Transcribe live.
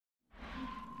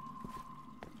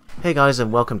Hey guys,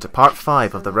 and welcome to part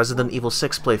 5 of the Resident Evil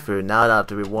 6 playthrough. Now that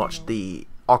after we watched the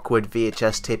awkward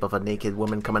VHS tape of a naked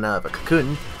woman coming out of a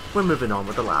cocoon, we're moving on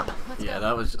with the lab. Yeah,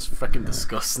 that was just freaking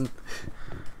disgusting.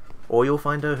 Or you'll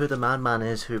find out who the madman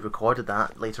is who recorded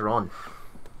that later on.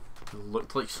 It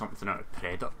looked like something out of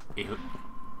Predator. I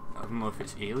don't know if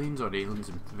it's aliens or aliens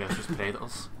versus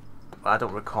predators. I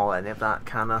don't recall any of that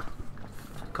kinda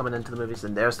coming into the movies,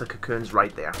 and there's the cocoons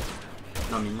right there.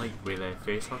 No, I mean like with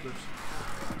face huggers.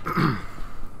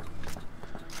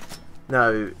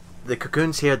 Now, the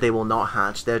cocoons here, they will not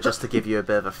hatch. They're just to give you a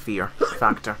bit of a fear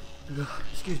factor.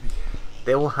 Excuse me.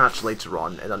 They will hatch later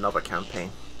on in another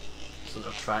campaign. So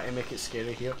they're trying to make it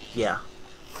scary here? Yeah.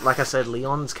 Like I said,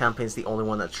 Leon's campaign is the only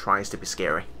one that tries to be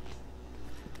scary.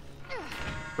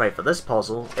 Right, for this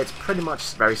puzzle, it's pretty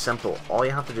much very simple. All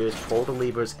you have to do is pull the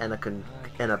levers in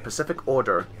a specific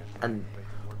order, and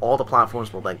all the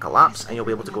platforms will then collapse, and you'll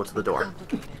be able to go to the door.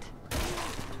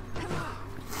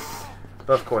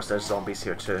 But of course, there's zombies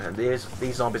here too, and these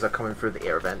zombies are coming through the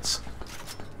air vents.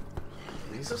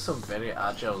 These are some very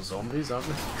agile zombies, aren't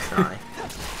they? Aye.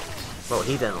 Well,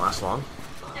 he didn't last long,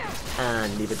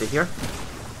 and neither did here.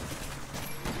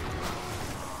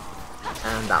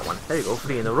 And that one. There you go,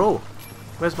 3 in a row.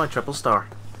 Where's my triple star?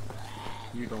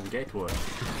 You don't get one.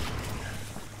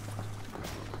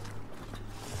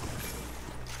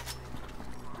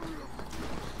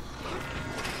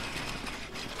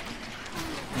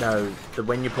 Now,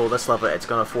 when you pull this lever, it's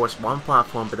going to force one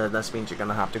platform, but then this means you're going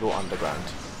to have to go underground.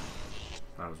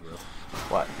 That was weird.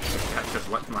 What? The cat just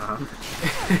licked my hand.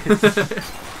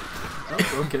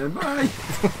 Oh, okay, bye.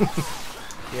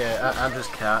 Yeah, Andrew's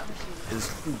cat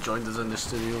is joined us in the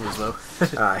studio as well.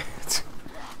 Aye.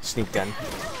 Sneaked in.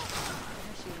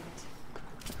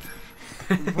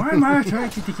 Why am I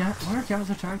attracted to cats? Why are cats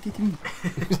attracted to me?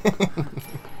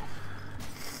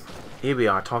 Here we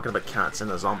are talking about cats in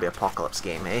a zombie apocalypse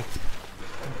game, eh?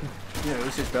 Yeah,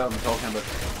 this is better than talking about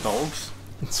dogs.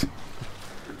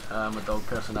 I'm a dog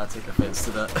person, I take offence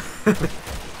to that.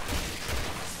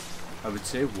 I would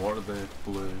say what are the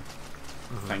blue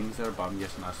things there, but I'm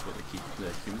guessing that's what they keep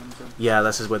the humans in. Yeah,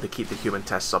 this is where they keep the human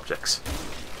test subjects.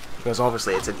 Because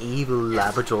obviously it's an evil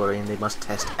laboratory and they must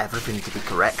test everything to be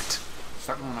correct.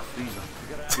 Stuck them in a freezer.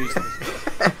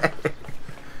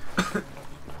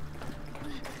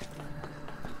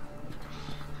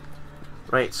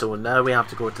 Right, so now we have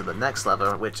to go to the next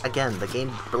lever, which again, the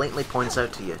game blatantly points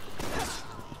out to you.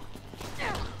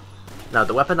 Now,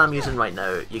 the weapon I'm using right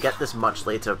now, you get this much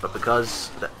later, but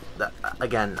because,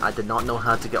 again, I did not know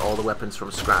how to get all the weapons from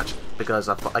scratch, because,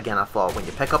 I thought when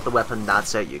you pick up the weapon,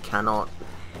 that's it, you cannot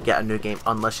get a new game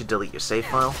unless you delete your save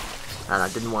file, and I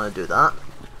didn't want to do that.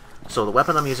 So the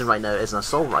weapon I'm using right now is an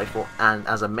assault rifle, and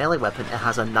as a melee weapon, it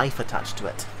has a knife attached to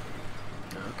it,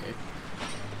 Okay.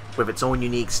 with its own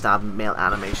unique stab mail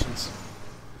animations.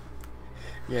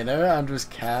 Yeah, now Andrew's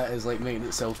cat is like making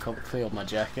itself comfy on my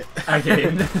jacket.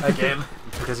 Again. Again.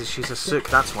 Because she's a sook,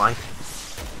 that's why.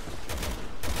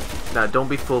 Now, don't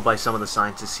be fooled by some of the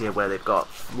scientists here where they've got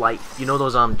light, you know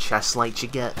those chest lights you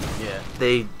get? Yeah.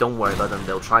 They, don't worry about them,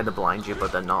 they'll try to blind you,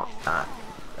 but they're not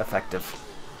effective.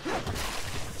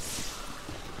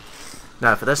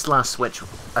 Now, for this last switch,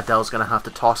 Adele's going to have to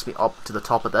toss me up to the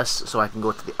top of this so I can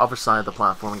go to the other side of the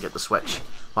platform and get the switch,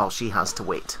 while she has to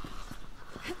wait.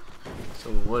 So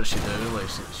what is she doing? Like,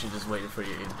 she's just waiting for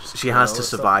you to... She has to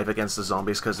survive against the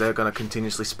zombies because they're going to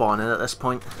continuously spawn in at this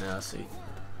point. Yeah, I see.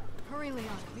 Hurry, Leon.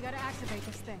 We gotta activate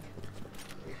this thing.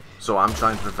 So I'm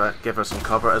trying to give her some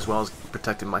cover as well as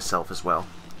protecting myself as well.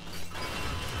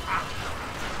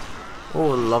 Oh,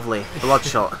 lovely.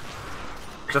 Bloodshot.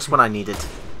 Just what I needed.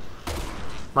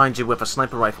 Mind you, with a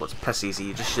sniper rifle it's piss easy.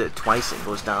 You just shoot it twice, it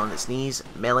goes down on its knees,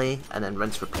 melee, and then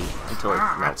rinse repeat until it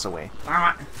melts away.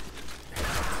 Damn it!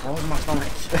 What was my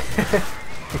stomach?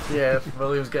 Yeah,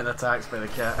 William's getting attacked by the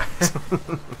cat.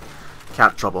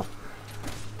 Cat trouble.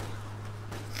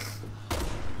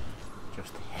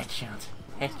 Just headshots.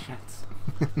 Headshots.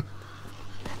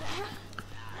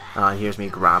 Here's me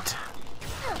grabbed.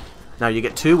 Now you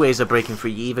get 2 ways of breaking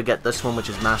free. You either get this one, which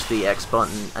is mash the X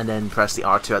button and then press the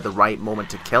R2 at the right moment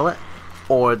to kill it,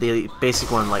 or the basic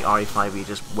one like RE5 where you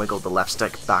just wiggle the left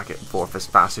stick back and forth as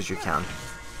fast as you can.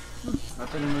 I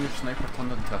didn't know your sniper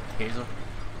turned into a taser. Well,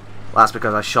 that's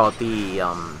because I shot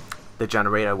the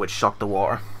generator, which shocked the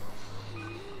water.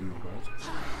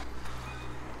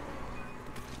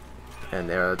 And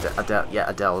there,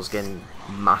 Adele's getting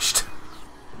mashed.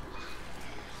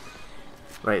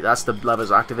 Right, that's the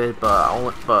levers activated,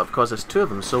 but because there's 2 of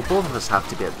them, so both of us have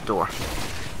to be at the door.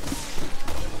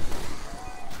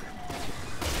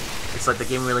 It's like the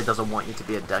game really doesn't want you to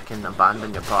be a dick and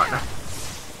abandon your partner.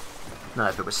 Now,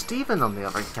 if it was Stephen on the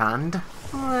other hand,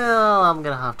 well, I'm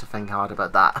gonna have to think hard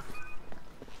about that. I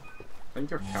think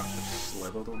your cat just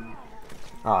slithered on me.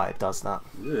 Ah, it does that.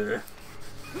 Yeah.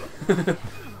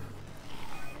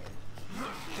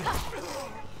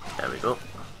 There we go.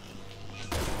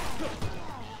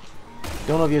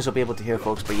 Don't know if you will be able to hear,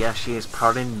 folks, but yeah, she is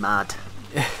purring mad.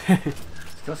 It's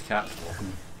because cats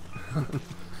walking.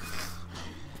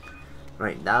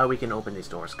 Right, now we can open these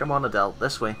doors. Come on, Adele,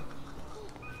 this way.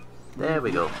 There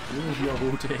we go.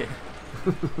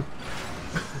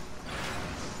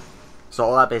 So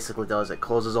all that basically does, it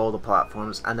closes all the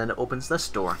platforms and then it opens this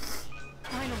door.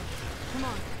 Finally. Come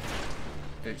on.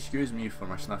 Excuse me for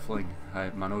my sniffling.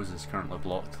 My nose is currently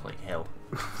blocked like hell.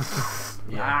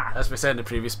 Yeah, as we said in the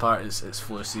previous part, it's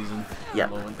flu season at Yep.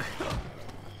 the moment.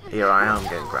 Here I am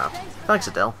getting grabbed. Thanks,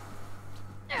 Adele.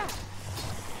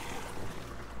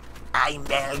 I'm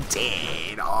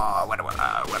melting! Oh, what a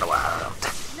world!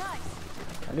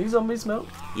 Can these zombies melt?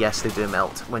 Yes, they do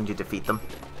melt when you defeat them.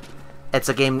 It's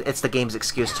a game. It's the game's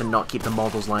excuse to not keep the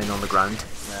models lying on the ground.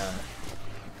 Yeah.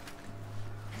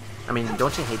 I mean,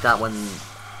 don't you hate that when,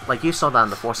 like you saw that in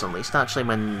the Force Unleashed actually,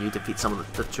 when you defeat some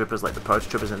of the troopers, like the Purge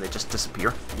troopers, and they just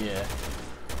disappear. Yeah.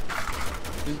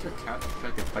 Didn't your cat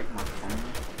try to bite my tongue?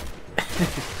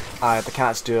 The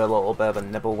cats do a little bit of a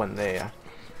nibble when they're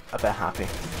a bit happy.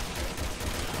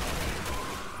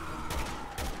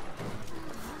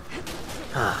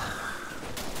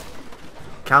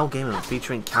 Cow gaming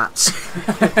featuring cats.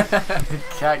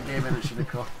 Cat gaming, it should be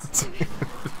called.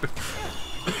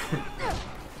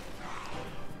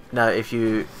 Now, if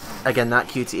you, again, that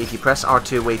QT, if you press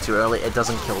R2 way too early, it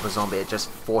doesn't kill the zombie, it just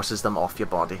forces them off your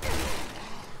body.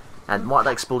 And what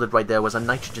exploded right there was a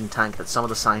nitrogen tank that some of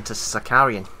the scientists are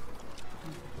carrying.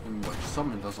 And what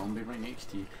summoned a zombie right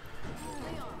next to you.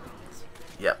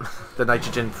 Yep. The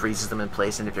nitrogen freezes them in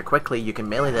place, and if you're quickly, you can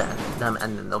melee them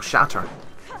and then they'll shatter.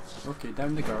 Okay,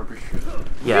 down the garbage chute.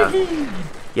 Yeah.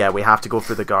 Yeah, we have to go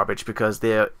through the garbage because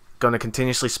they're going to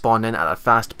continuously spawn in at a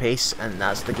fast pace, and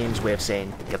that's the game's way of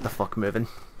saying, get the fuck moving.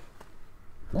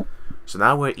 So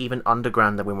now we're even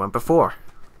underground than we were before.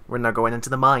 We're now going into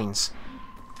the mines.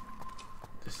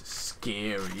 This is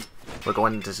scary. We're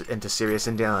going into serious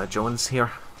Indiana Jones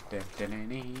here.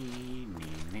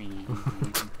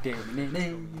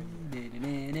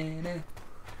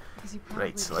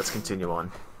 Right, so let's continue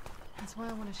on. That's why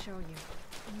I want to show you.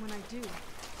 And when I do,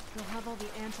 you'll have all the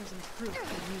answers and proof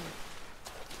you need.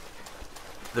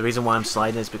 The reason why I'm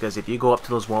sliding is because if you go up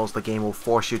to those walls, the game will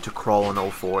force you to crawl on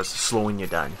all fours, slowing you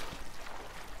down.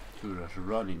 So that's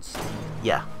running.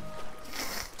 Yeah.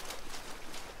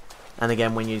 And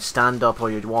again, when you stand up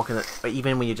or you're walking, or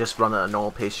even when you just run at a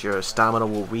normal pace, your stamina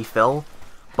will refill.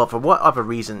 But for whatever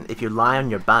reason, if you lie on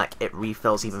your back, it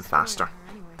refills even faster.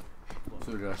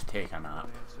 So just take a nap.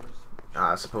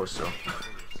 I suppose so.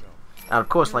 And of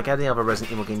course, like any other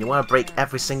Resident Evil game, you want to break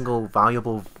every single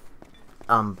valuable,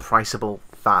 priceable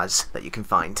vase that you can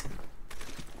find.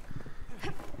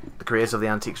 The creators of the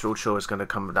Antiques Roadshow is going to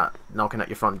come knocking at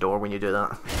your front door when you do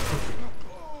that.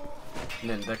 And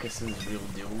then Dickinson's real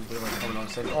deal, they're like coming on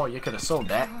saying, oh, you could have sold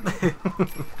that.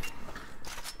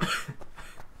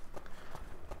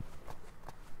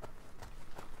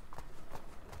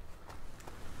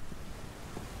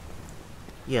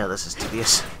 Yeah, this is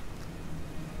tedious.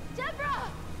 Deborah!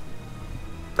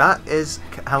 That is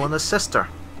Helena's sister.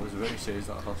 I was about to say, is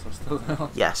that her sister?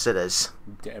 Yes, it is.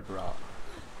 Deborah.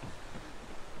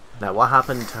 Now, what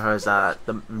happened to her is that,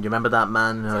 you remember that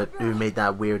man who made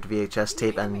that weird VHS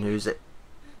tape and who's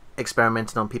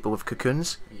experimenting on people with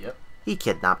cocoons? Yep. He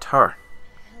kidnapped her.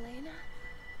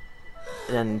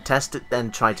 And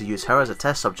then tried to use her as a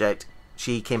test subject.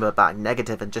 She came back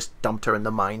negative and just dumped her in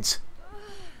the mines.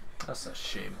 That's a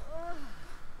shame.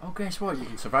 Oh, guess what? You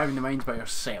can survive in the mines by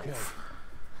yourself. Okay.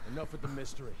 Enough with the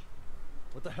mystery.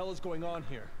 What the hell is going on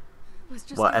here?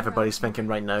 What everybody's thinking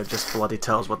right now just bloody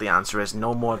tells what the answer is.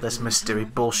 No more of this mystery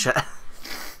bullshit.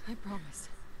 I promise.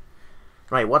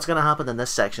 Right, what's going to happen in this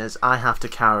section is I have to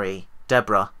carry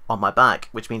Deborah on my back,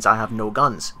 which means I have no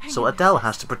guns. So Adele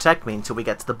has to protect me until we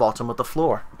get to the bottom of the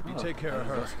floor. You take care of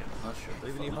her.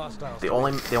 Leave any hostiles. The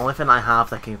only thing I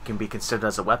have that can be considered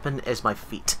as a weapon is my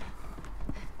feet.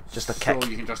 Just a kick. So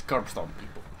you can just curb stomp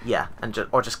people. Yeah, and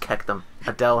or just kick them.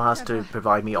 Adele has to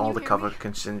provide me all the cover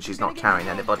considering she's not carrying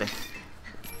anybody.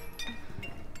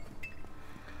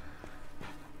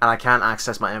 And I can't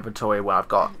access my inventory where I've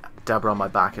got Deborah on my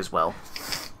back as well.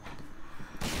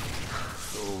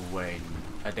 So when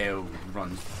Adele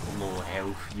runs low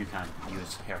health, you can't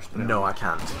use her spell. No, I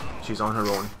can't. She's on her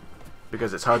own.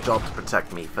 Because it's her job to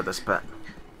protect me for this bit.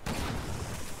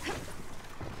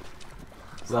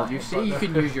 Well, you say you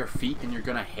can use your feet and you're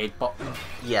gonna headbutt them.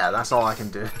 Yeah, that's all I can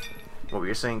do. What were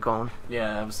you saying, Colin?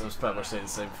 Yeah, I was pretty much saying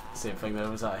the same thing there.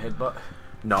 Was that a headbutt?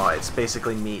 No, it's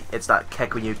basically me. It's that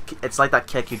kick when you. It's like that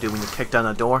kick you do when you kick down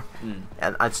a door,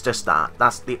 and it's just that.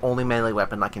 That's the only melee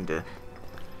weapon I can do.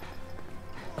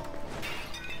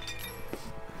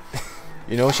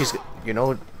 You know she's. You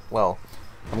know, well,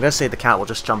 I'm gonna say the cat will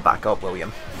just jump back up,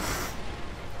 William.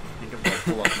 I think I'm gonna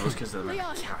pull up those because they're like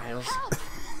tiles.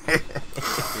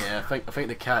 Yeah, I think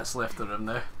the cat's left the room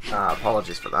now.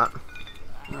 Apologies for that.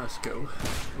 Let's go.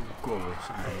 Go away,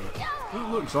 somebody. Oh,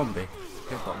 look, zombie.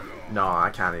 Headbutt. No, I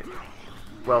can't.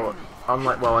 Well,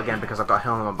 again, because I've got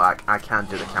helmet on my back, I can't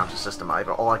do the counter system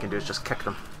either. All I can do is just kick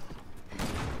them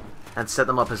and set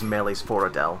them up as melees for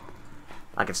Adele.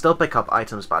 I can still pick up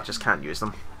items, but I just can't use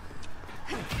them.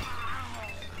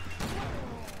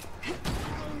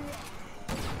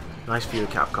 Nice view,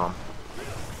 Capcom.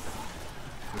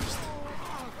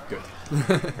 Good.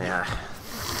 Yeah.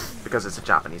 Because it's a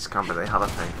Japanese company, they have a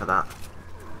thing for that.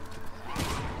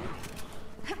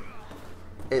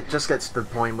 It just gets to the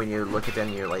point when you look at it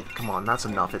and you're like, come on, that's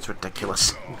enough, it's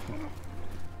ridiculous.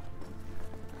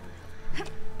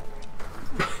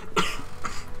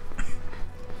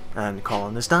 And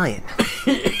Colin is dying.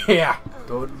 Yeah.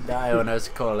 Don't die on us,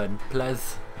 Colin,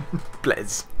 please.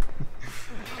 Please.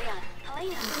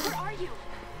 Helena, where are you?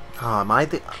 Oh, am I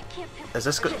the... Is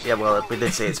this good? Yeah, well, we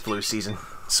did say it's flu season.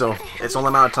 So, it's only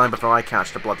a matter of time before I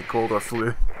catch the bloody cold or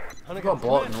flu. I've got a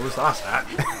blocked nose, that's it.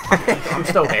 I'm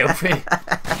still healthy.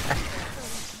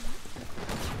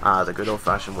 The good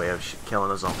old-fashioned way of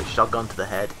killing a zombie. Shotgun to the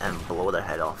head and blow their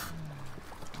head off.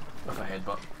 With a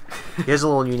headbutt. Here's a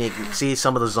little unique. See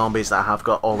some of the zombies that have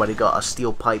already got a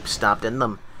steel pipe stabbed in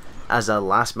them. As a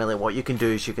last melee, what you can do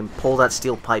is you can pull that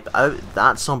steel pipe out,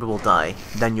 that zombie will die,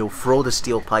 then you'll throw the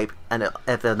steel pipe, and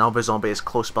if another zombie is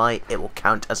close by, it will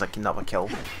count as another kill.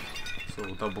 So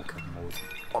double kill mode.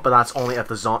 But that's only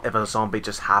if a zombie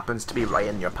just happens to be right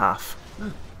in your path.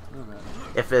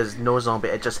 If there's no zombie,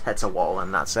 it just hits a wall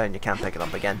and that's it, and you can't pick it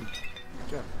up again.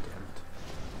 God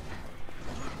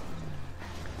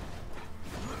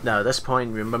Now at this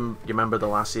point, you remember the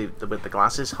lassie with the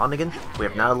glasses, Hunnigan? We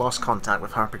have now lost contact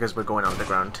with her because we're going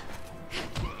underground.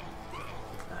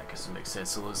 I guess it makes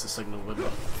sense to lose the signal, wouldn't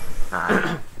it?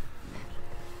 Ah.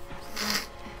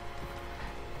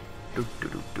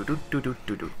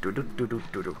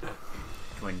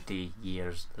 20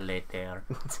 years later.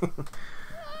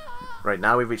 Right,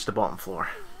 now we've reached the bottom floor.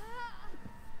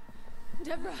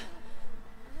 Deborah,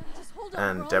 just hold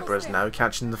on. And Deborah's now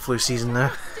catching the flu season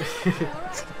now.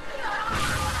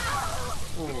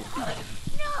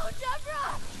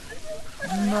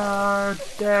 No,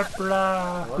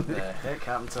 Deborah! What the heck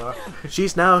happened to her?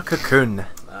 She's now a cocoon.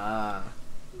 Ah.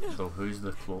 So who's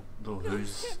the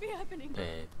who's the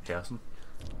person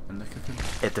in the cocoon?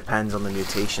 It depends on the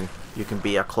mutation. You can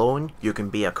be a clone, you can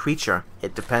be a creature.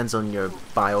 It depends on your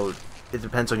it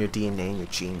depends on your DNA and your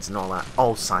genes and all that.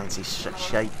 All sciencey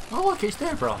shit. Oh look, it's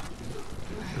Deborah!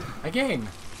 Again!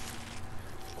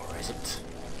 Or is it?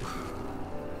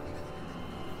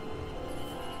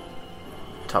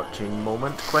 Touching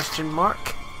moment, question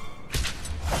mark?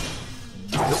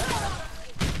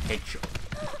 Headshot.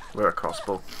 We're a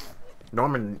crossbow.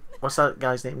 Norman, what's that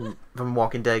guy's name from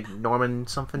Walking Dead? Norman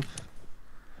something?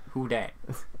 Who dat?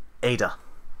 Ada.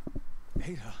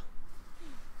 Ada.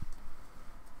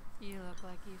 You look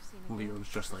like you've seen it. Leo's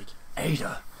just like,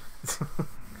 Ada!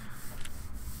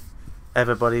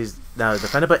 Everybody's now the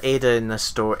thing about Ada in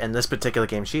this particular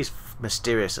game, she's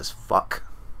mysterious as fuck.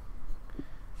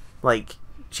 Like,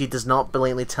 she does not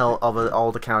blatantly tell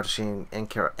all the characters she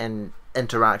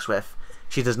interacts with.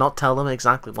 She does not tell them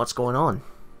exactly what's going on.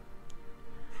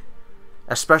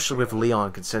 Especially with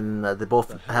Leon, considering that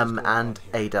both him and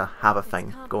Ada have a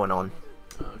thing going on.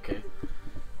 Okay.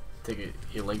 Take it,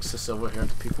 he likes the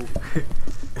silver-haired people.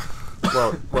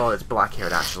 well, it's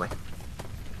black-haired actually.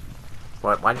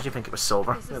 Why did you think it was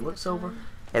silver? It looks silver.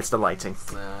 It's the lighting.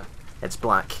 Nah. It's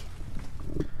black.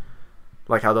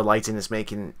 Like how the lighting is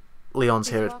making Leon's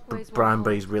hair brown,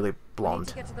 but he's really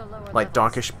blonde. Like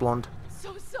darkish blonde.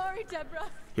 So sorry,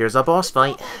 Deborah. Here's a boss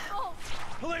fight.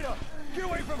 Helena, get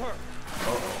away from her!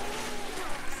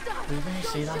 Stop. Did they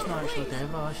say that's not actually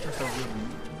Deborah? That's just a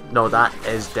weird... No, that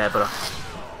is Deborah.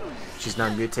 She's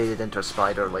now mutated into a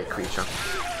spider-like creature.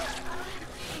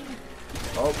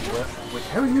 Oh, wait,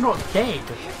 how are you not dead?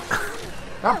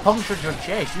 That punctured your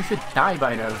chest. You should die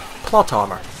by now. Plot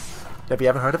armor. Have you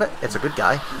ever heard of it? It's a good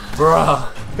guy. Bruh.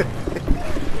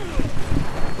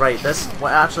 Right,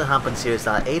 what actually happens here is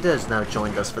that Ada has now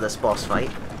joined us for this boss fight.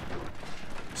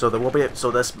 So there will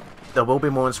be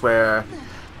moments where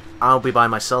I'll be by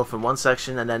myself in one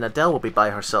section, and then Adele will be by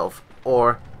herself,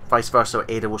 or vice versa.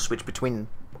 Ada will switch between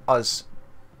us.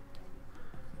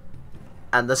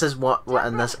 And this is what,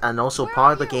 and also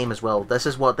part of the game as well. This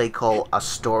is what they call a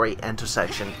story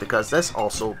intersection, because this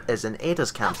also is in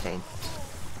Ada's campaign,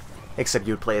 except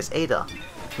you play as Ada.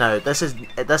 Now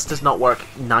this does not work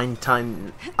like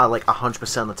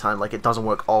 100% of the time. Like, it doesn't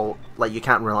work all, like, you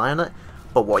can't rely on it.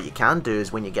 But what you can do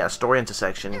is when you get a story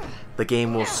intersection, the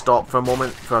game will stop for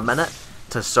a minute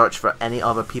to search for any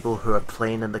other people who are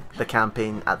playing in the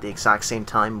campaign at the exact same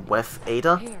time with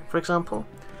Ada, for example.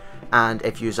 And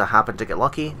if you happen to get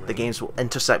lucky, the games will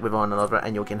intersect with one another,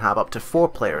 and you can have up to 4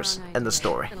 players in the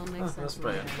story. That's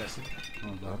pretty interesting.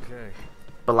 Okay.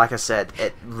 But like I said,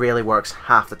 it really works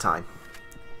half the time,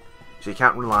 so you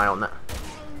can't rely on it.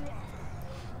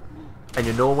 And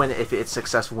you know if it's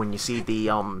successful when you see the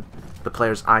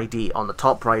player's ID on the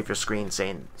top right of your screen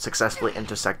saying "successfully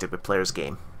intersected with player's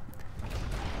game."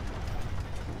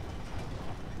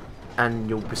 And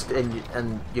you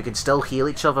can still heal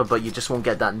each other, but you just won't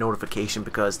get that notification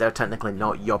because they're technically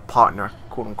not your partner,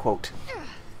 quote unquote,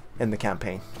 in the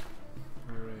campaign.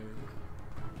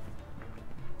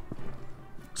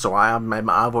 So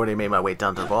I've already made my way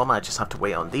down to the bottom. I just have to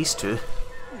wait on these two.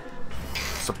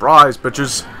 Surprise,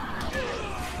 bitches!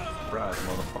 Surprise,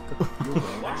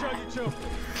 motherfucker. Watch out, you two.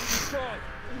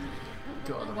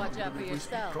 God, Watch out for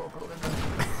yourself.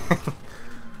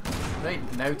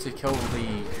 Right, now to kill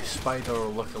the spider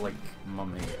lookalike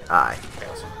mummy Aye.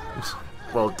 person.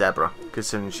 Well, Deborah,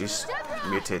 considering she's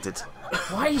mutated.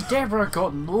 Why's Deborah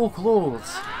got no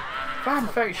clothes? Fan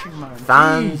fiction,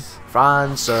 man.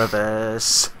 Fan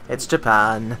service. It's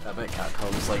Japan. I bet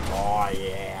Capcom's like, oh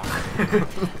yeah.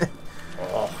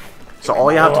 So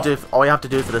all you have to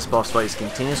do for this boss fight is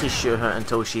continuously shoot her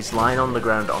until she's lying on the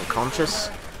ground unconscious,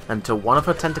 until one of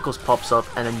her tentacles pops up,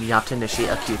 and then you have to initiate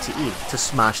a QTE to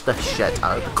smash the shit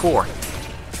out of the core.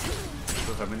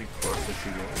 So how many cores did she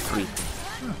get? 3.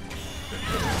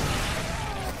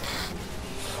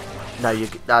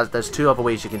 Now there's 2 other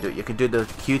ways you can do it. You can do the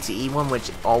QTE one, which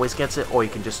always gets it, or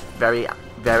you can just very,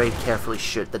 very carefully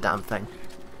shoot the damn thing.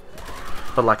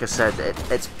 But like I said,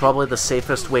 it's probably the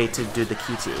safest way to do the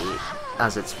QTE,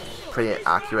 as it's pretty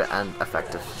accurate and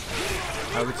effective.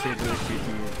 I would say do the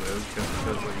QTE as well, just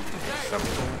because like, it's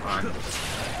simple and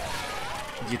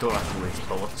you don't have to waste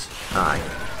bullets. Aye.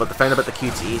 But the thing about the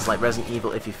QTEs, like Resident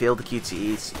Evil, if you fail the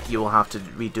QTEs, you will have to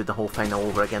redo the whole thing all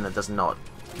over again. It does not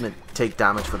take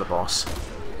damage for the boss.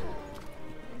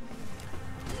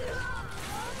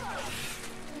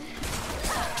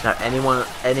 Now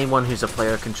anyone who's a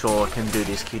player controller can do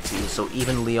these QTEs, so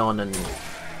even Leon and,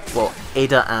 well,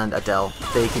 Ada and Adele,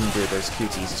 they can do those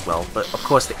QTEs as well, but of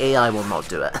course the AI will not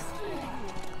do it.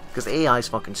 Because the AI is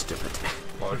fucking stupid.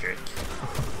 Logic.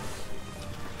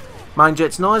 Mind you,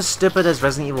 it's not as stupid as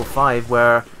Resident Evil 5,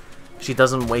 where she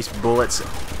doesn't waste bullets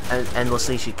and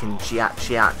endlessly. She can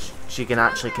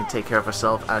actually take care of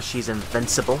herself, as she's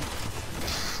invincible.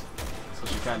 So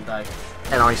she can't die.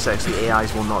 In RE6, the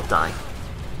AIs will not die.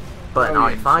 But in Oh,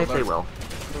 yeah, RE5, so they will.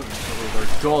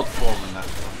 There's God form in that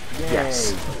one. Yay.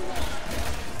 Yes.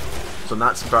 So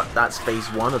that's phase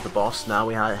 1 of the boss. Now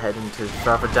we head into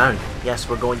further down. Yes,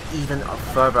 we're going even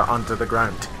further under the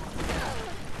ground.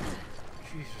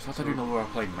 Jesus, I didn't know we were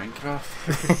playing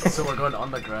Minecraft. So we're going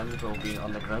underground while being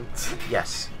underground.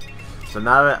 Yes. So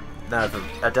now from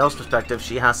Adele's perspective,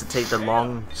 she has to take the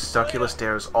long circular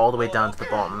stairs all the way down to the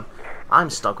bottom. I'm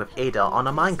stuck with Ada on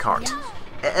a minecart.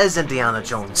 It is Indiana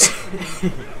Jones.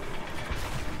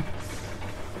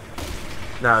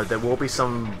 Now, there will be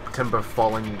some timber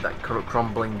falling,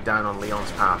 crumbling down on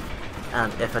Leon's path,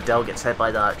 and if Adele gets hit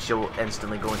by that, she'll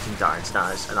instantly go into dying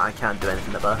status, and I can't do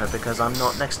anything about her because I'm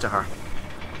not next to her.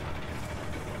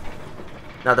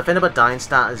 Now, the thing about dying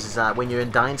status is that when you're in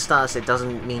dying status, it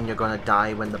doesn't mean you're going to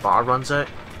die when the bar runs out.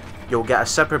 You'll get a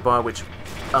separate bar which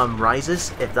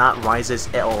rises. If that rises,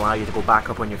 it'll allow you to go back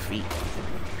up on your feet,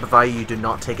 provided you do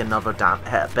not take another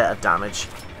bit of damage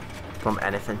from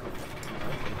anything.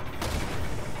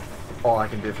 All I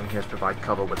can do from here is provide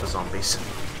cover with the zombies.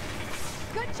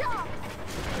 Good job.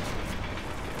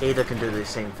 Ada can do the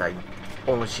same thing,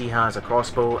 only she has a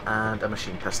crossbow and a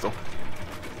machine pistol.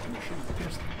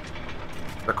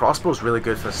 The crossbow is really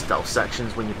good for stealth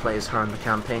sections when you play as her in the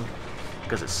campaign,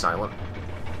 because it's silent.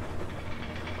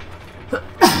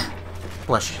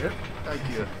 Bless you. Thank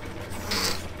you.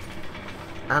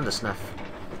 And a sniff.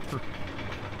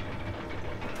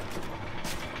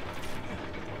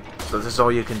 So this is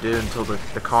all you can do until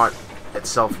the cart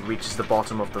itself reaches the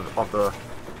bottom of the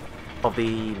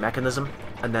mechanism,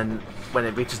 and then when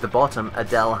it reaches the bottom,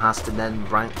 Adele has to then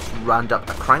round up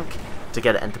a crank to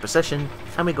get it into position,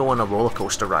 and we go on a roller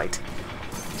coaster ride.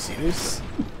 You serious?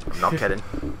 I'm not kidding.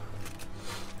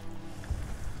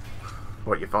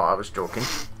 What, you thought I was joking?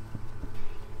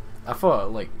 I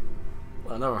thought, like,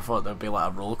 I never thought there'd be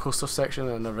like a roller coaster section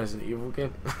in a Resident Evil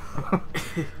game.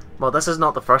 Well, this is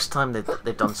not the first time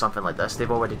they've done something like this. They've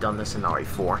already done this in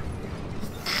RE4.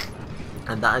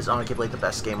 And that is arguably the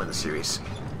best game in the series.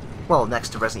 Well, next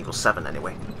to Resident Evil 7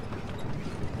 anyway.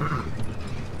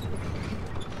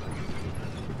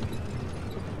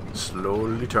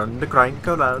 Slowly turn the crank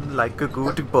around like a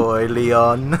good boy,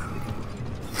 Leon.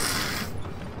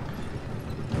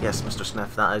 Yes, Mr.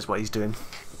 Sniff, that is what he's doing.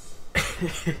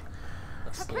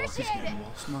 Appreciate it.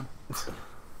 Lost, man.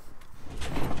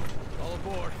 All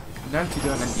aboard. Now to do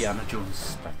an Indiana Jones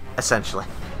spin. Essentially.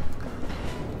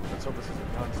 Let's hope this is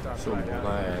a non-stop So ride will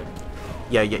out.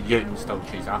 Yeah, you you can still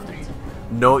chase after you.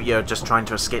 no, you're just trying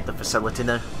to escape the facility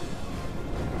now.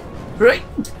 Right!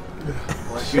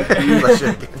 Bless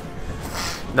you.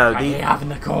 No, I ain't having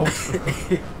the cold.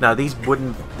 now these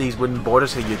wooden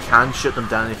borders here, you can shoot them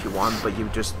down if you want, but you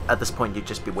just at this point you'd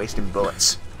just be wasting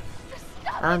bullets.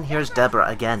 And here's Deborah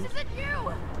again. Is it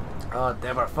you? Oh,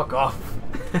 Deborah, fuck off.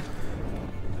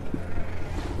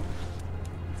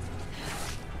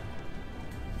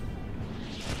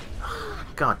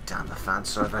 God damn the fan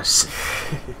service.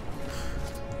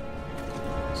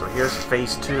 So here's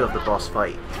phase 2 of the boss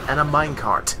fight, and a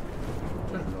minecart.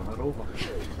 Just run her over.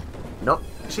 Nope,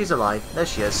 she's alive. There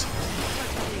she is.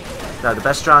 Now the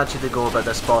best strategy to go about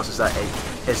this boss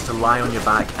is to lie on your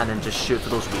back and then just shoot for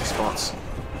those weak spots,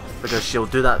 because she'll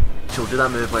do that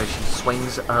move where she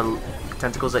swings her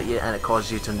tentacles at you and it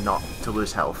causes you to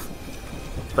lose health.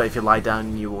 But if you lie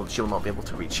down, she'll not be able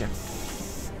to reach you.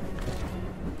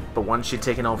 But once you've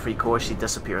taken all 3 cores, she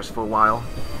disappears for a while.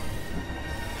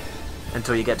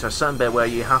 Until you get to a certain bit where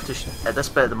you have to at this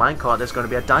bit of the minecart there's going to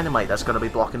be a dynamite that's going to be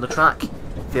blocking the track.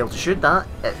 Fail to shoot that,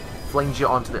 it flings you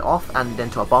onto the off and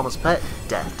into a bottomless pit,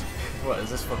 dead. What is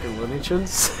this, fucking Looney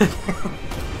Tunes?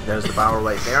 There's the barrel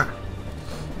right there.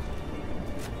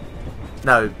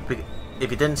 Now,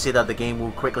 if you didn't see that, the game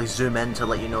will quickly zoom in to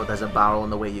let you know there's a barrel in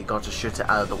the way. You got to shoot it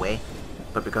out of the way.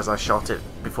 But because I shot it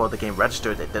before the game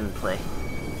registered, it didn't play.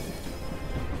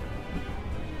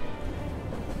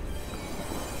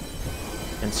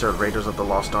 Insert Raiders of the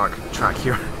Lost Ark track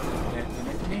here.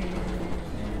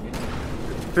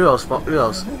 Who else?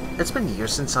 It's been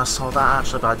years since I saw that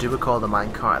actually, but I do recall the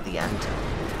minecart at the end.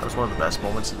 That was one of the best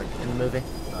moments in the movie.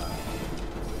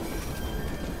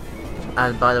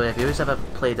 And by the way, if you've ever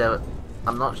played out,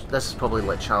 this is probably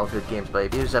like childhood games, but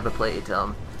if you've ever played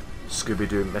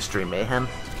Scooby-Doo Mystery Mayhem,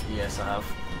 Yes, I have.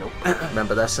 nope.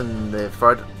 Remember this in the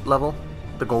 3rd level,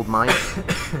 the gold mine?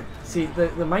 See, the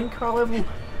minecart level,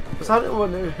 was I the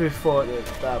one who thought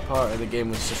that part of the game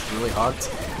was just really hard?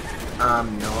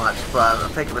 No, actually, but I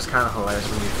think it was kind of hilarious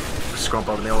when you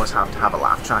scrumble, and they always have to have a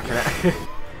laugh track in it.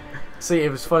 See,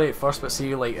 it was funny at first, but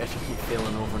see, like, if you keep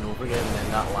failing over and over again,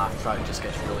 then that laugh track just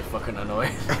gets really fucking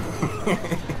annoying.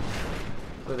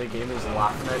 So the game is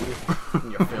laughing at you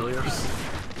and your failures.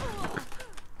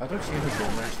 I don't see the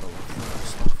gold medal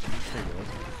stuff usually good.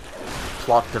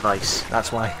 Plot device,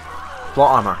 that's why.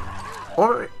 Plot armor.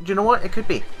 Or, do you know what? It could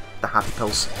be the happy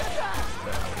pills.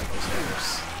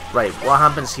 Right, what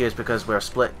happens here is because we're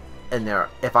split in there.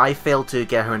 If I fail to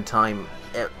get her in time,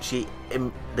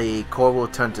 the core will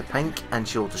turn to pink and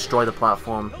she'll destroy the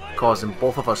platform, causing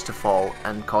both of us to fall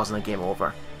and causing a game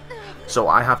over. So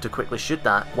I have to quickly shoot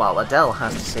that while Adele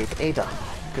has to save Ada,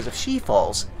 because if she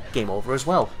falls, game over as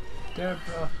well.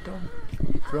 Deborah, don't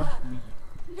drop me.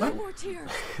 No more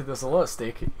tears. There's a lot at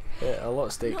stake. Yeah, a lot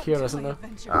at stake here, isn't there?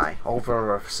 Aye,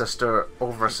 over a sister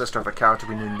of a character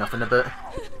we knew nothing about.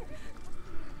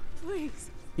 Please.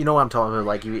 You know what I'm talking about,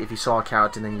 like if you saw a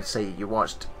character and then you say you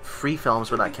watched 3 films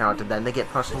with that character, then they get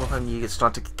personal with him, you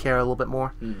start to care a little bit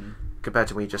more, compared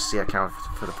to when you just see a character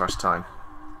for the first time.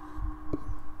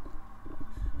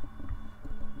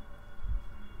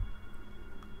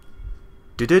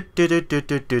 Do do do do do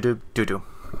do do do do do.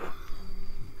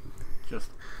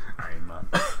 Just Iron Man.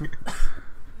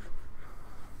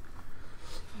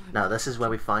 Now this is where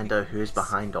we find out who's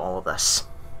behind all of this.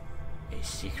 Is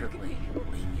secretly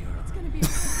Lemur. It's gonna be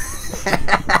okay.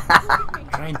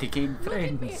 Trying to gain Look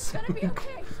at me. friends. It's gonna be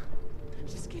okay.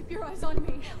 Just keep your eyes on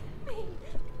me. Me.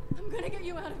 I'm gonna get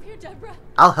you out of here, Deborah.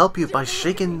 I'll help you by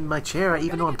shaking my chair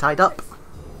even though I'm tied up.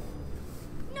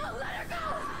 No, let her go.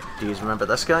 Do you remember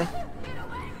this guy? Get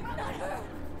away. Not her.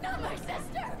 Not my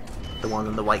sister. The one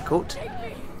in the white coat? Take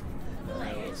me.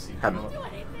 Please. Him. Do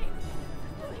anything.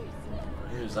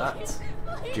 Please. Who's that?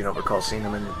 Do you not recall seeing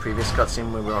him in the previous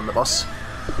cutscene when we were on the bus?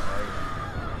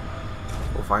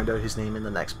 We'll find out his name in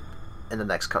the next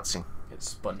cutscene.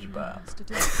 It's SpongeBob. Has to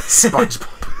do.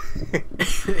 SpongeBob.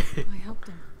 I helped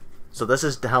him. So this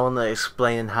is Helena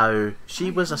explaining how she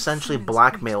was essentially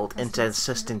blackmailed into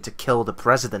insisting to kill the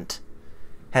president.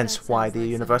 Hence why the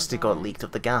university got leaked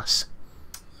of the gas.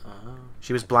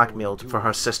 She was blackmailed for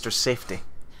her sister's safety.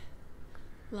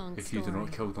 Long If you do story.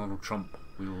 not kill Donald Trump,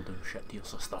 we will do shit to your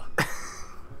sister.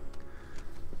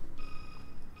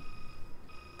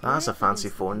 That's a fancy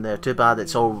phone there. Too bad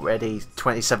it's already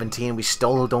 2017. We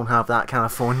still don't have that kind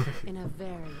of phone. In a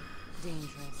very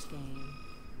dangerous game.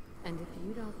 And if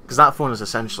you don't... Because that phone is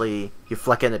essentially, you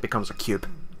flick it and it becomes a cube.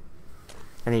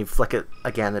 And you flick it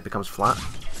again, it becomes flat.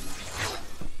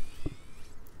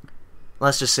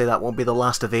 Let's just say that won't be the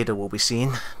last of Ada we'll be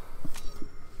seeing.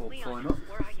 Hopefully not.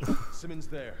 Simmons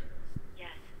there. Yes.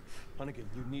 Hunnigan,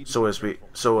 you need So as we,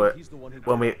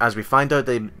 as we find out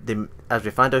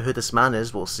who this man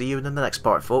is, we'll see you in the next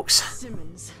part, folks.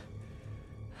 Simmons.